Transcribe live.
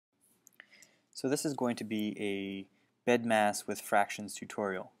So this is going to be a bedmas with fractions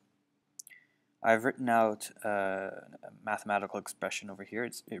tutorial. I've written out a mathematical expression over here.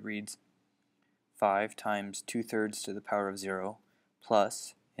 It reads 5 times 2/3 to the power of 0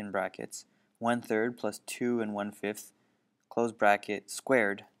 plus, in brackets, 1/3 plus 2 1/5, close bracket,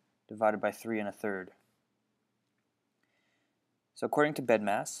 squared, divided by 3 1/3. So according to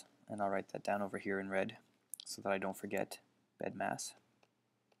bedmas, and I'll write that down over here in red so that I don't forget bedmas,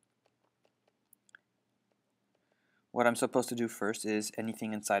 what I'm supposed to do first is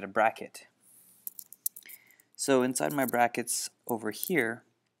anything inside a bracket. So inside my brackets over here,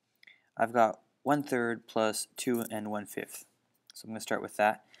 I've got 1/3 plus 2 1/5. So I'm going to start with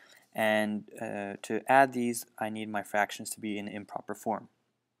that. And to add these, I need my fractions to be in improper form.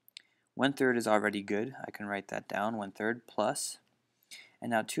 1/3 is already good. I can write that down, 1/3 plus. And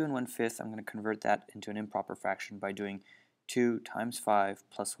now 2 1/5, I'm going to convert that into an improper fraction by doing 2 times 5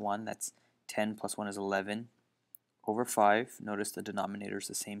 plus 1, that's 10 plus 1 is 11, over 5. Notice the denominator is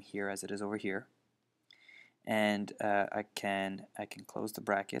the same here as it is over here. And I can close the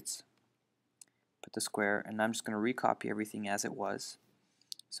brackets, put the square, and I'm just going to recopy everything as it was.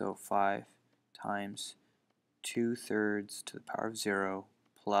 So 5 times 2/3 to the power of 0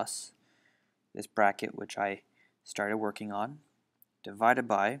 plus this bracket, which I started working on, divided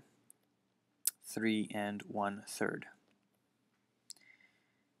by 3 1/3.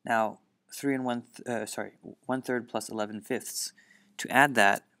 Now 1/3 plus 11/5. To add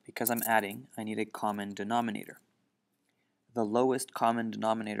that, because I'm adding, I need a common denominator. The lowest common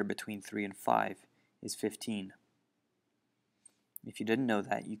denominator between 3 and 5 is 15. If you didn't know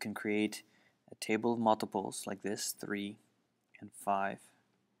that, you can create a table of multiples like this, 3 and 5.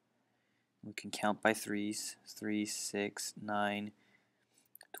 We can count by threes, 3, 6, 9,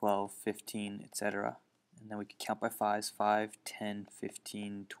 12, 15, etc. And then we can count by 5s, 5, 10,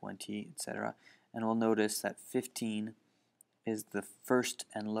 15, 20, etc. And we'll notice that 15 is the first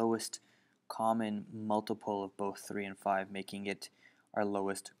and lowest common multiple of both 3 and 5, making it our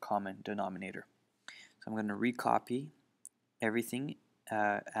lowest common denominator. So I'm going to recopy everything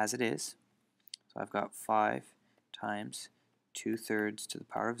as it is. So I've got 5 times 2/3 to the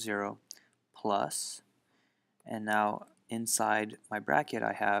power of 0 plus, and now inside my bracket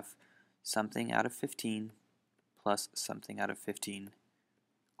I have something out of 15 plus something out of 15,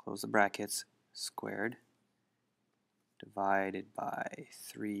 close the brackets, squared, divided by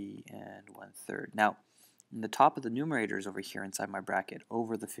 3 1/3. Now, in the top of the numerators over here inside my bracket,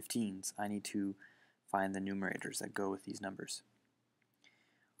 over the 15s, I need to find the numerators that go with these numbers.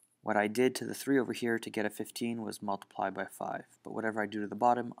 What I did to the 3 over here to get a 15 was multiply by 5, but whatever I do to the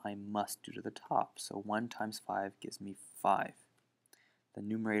bottom, I must do to the top. So 1 times 5 gives me 5. The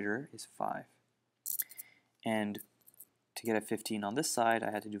numerator is 5. And to get a 15 on this side,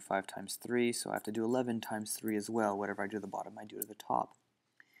 I had to do 5 times 3, so I have to do 11 times 3 as well. Whatever I do to the bottom, I do to the top.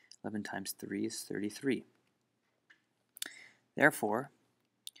 11 times 3 is 33. Therefore,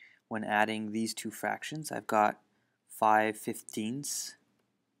 when adding these two fractions, I've got 5 15ths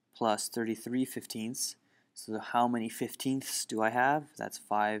plus 33 15ths. So how many 15ths do I have? That's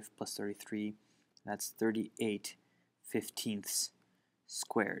 5 plus 33. That's 38 15ths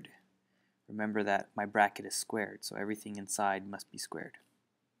squared. Remember that my bracket is squared, so everything inside must be squared.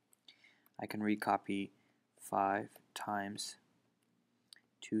 I can recopy 5 times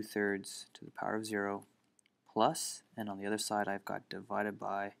 2/3 to the power of 0 plus, and on the other side I've got divided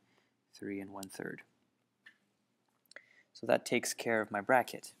by 3 1/3. So that takes care of my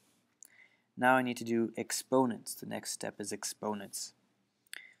bracket. Now I need to do exponents. The next step is exponents.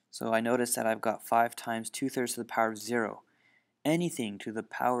 So I notice that I've got 5 times 2/3 to the power of 0. Anything to the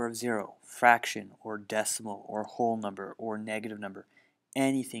power of 0, fraction or decimal or whole number or negative number,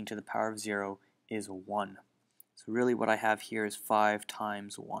 anything to the power of 0 is 1. So really what I have here is 5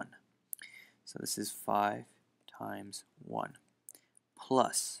 times 1. So this is 5 times 1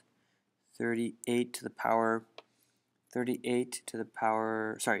 plus 38 15ths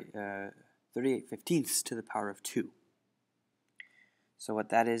to the power of 2. So what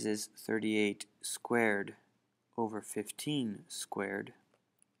that is 38 squared over 15 squared,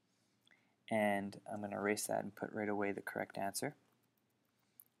 and I'm going to erase that and put right away the correct answer.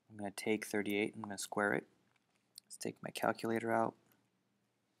 I'm going to take 38, I'm going to square it. Let's take my calculator out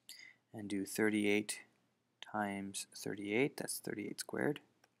and do 38 times 38, that's 38 squared,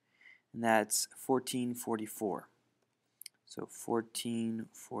 and that's 1444. So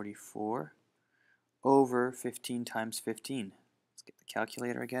 1444 over 15 times 15. Let's get the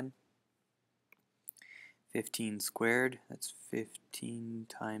calculator again. 15 squared, that's 15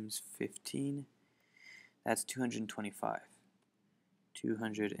 times 15, that's 225.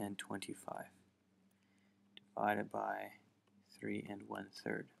 225. divided by 3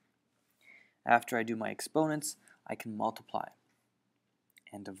 1/3. After I do my exponents, I can multiply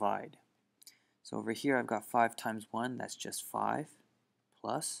and divide. So over here I've got 5 times 1, that's just 5,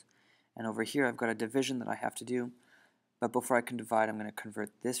 plus, and over here I've got a division that I have to do, but before I can divide I'm going to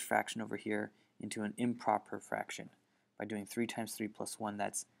convert this fraction over here into an improper fraction by doing 3 times 3 plus 1,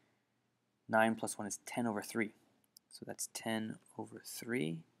 that's 9 plus 1 is 10 over 3. So that's 10 over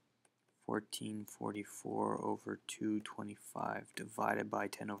 3, 1444 over 225 divided by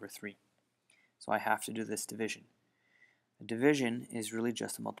 10 over 3. So I have to do this division. A division is really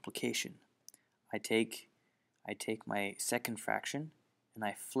just a multiplication. I take my second fraction and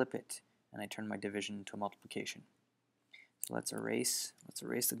I flip it and I turn my division into a multiplication. So let's erase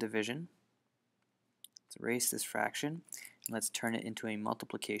the division. Let's erase this fraction and let's turn it into a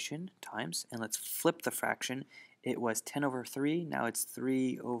multiplication times, and let's flip the fraction. It was 10 over 3, now it's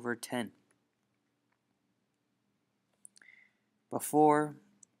 3 over 10. Before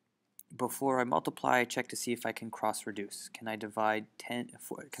I multiply, I check to see if I can cross reduce. Can I divide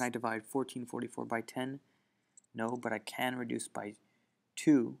 1444 by 10? No, but I can reduce by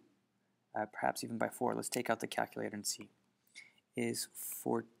 2, perhaps even by 4. Let's take out the calculator and see. Is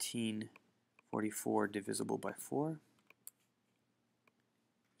 1444 divisible by 4?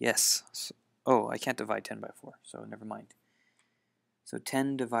 Yes. Oh, I can't divide 10 by 4, so never mind. So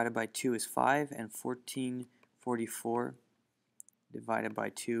 10 divided by 2 is 5, and 1444 divided by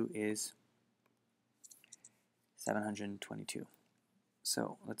 2 is 722.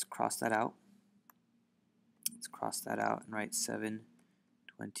 So let's cross that out. Let's cross that out and write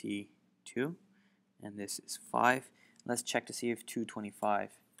 722, and this is 5. Let's check to see if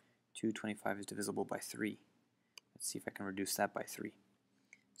 225 is divisible by 3. Let's see if I can reduce that by 3.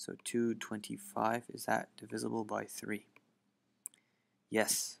 So 225, is that divisible by 3?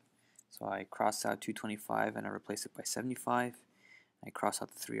 Yes. So I cross out 225 and I replace it by 75. I cross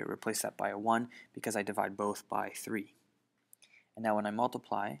out the 3, I replace that by a 1 because I divide both by 3. And now when I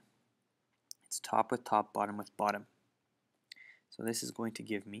multiply, it's top with top, bottom with bottom. So this is going to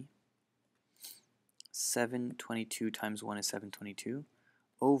give me 722 times 1 is 722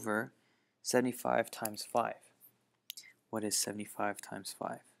 over 75 times 5. What is 75 times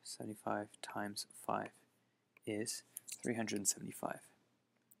 5? 75 times 5 is 375.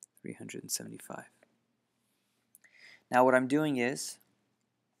 375. Now what I'm doing is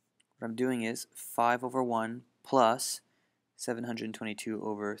 5 over 1 plus 722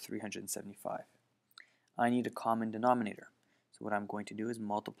 over 375. I need a common denominator. So what I'm going to do is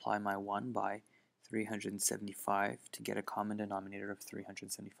multiply my 1 by 375 to get a common denominator of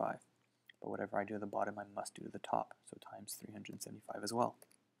 375. But whatever I do at the bottom, I must do to the top. So times 375 as well.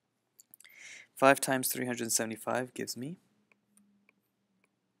 5 times 375 gives me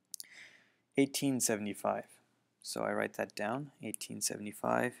 1875. So I write that down,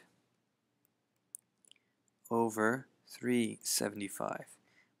 1875 over 375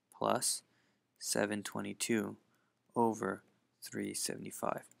 plus 722 over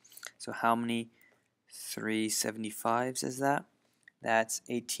 375. So how many 375s is that? That's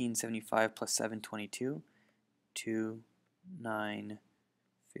 1875 plus 722, 2, 9,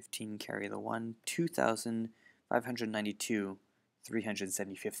 15, carry the 1, 2,592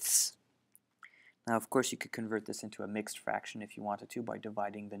 375ths. Now, of course, you could convert this into a mixed fraction if you wanted to by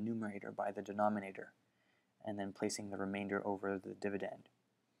dividing the numerator by the denominator and then placing the remainder over the dividend.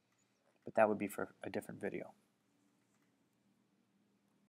 But that would be for a different video.